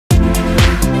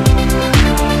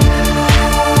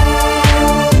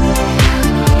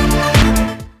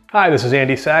Hi, this is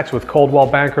Andy Sachs with Coldwell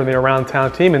Banker and the Around Town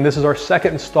team, and this is our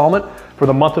second installment for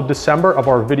the month of December of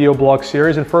our video blog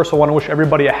series. And first, I want to wish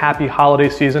everybody a happy holiday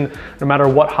season, no matter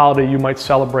what holiday you might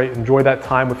celebrate. Enjoy that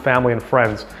time with family and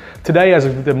friends. Today, as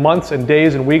the months and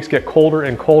days and weeks get colder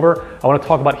and colder, I want to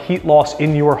talk about heat loss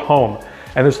in your home.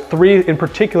 And there's three in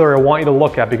particular I want you to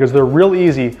look at because they're real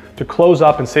easy to close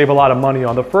up and save a lot of money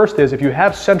on. The first is if you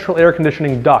have central air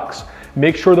conditioning ducts,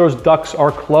 make sure those ducts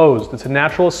are closed. It's a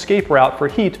natural escape route for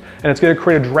heat, and it's going to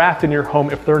create a draft in your home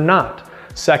if they're not.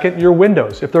 Second, your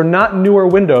windows. If they're not newer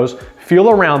windows, feel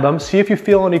around them, see if you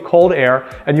feel any cold air,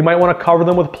 and you might want to cover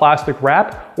them with plastic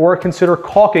wrap or consider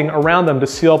caulking around them to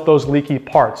seal up those leaky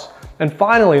parts. And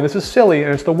finally, and this is silly,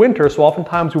 and it's the winter, so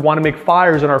oftentimes we want to make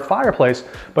fires in our fireplace,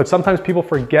 but sometimes people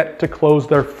forget to close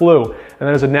their flue, and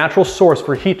that is a natural source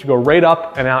for heat to go right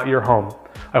up and out your home.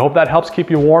 I hope that helps keep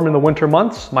you warm in the winter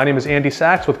months. My name is Andy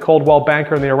Sachs with Coldwell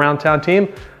Banker and the Around Town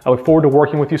team. I look forward to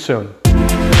working with you soon.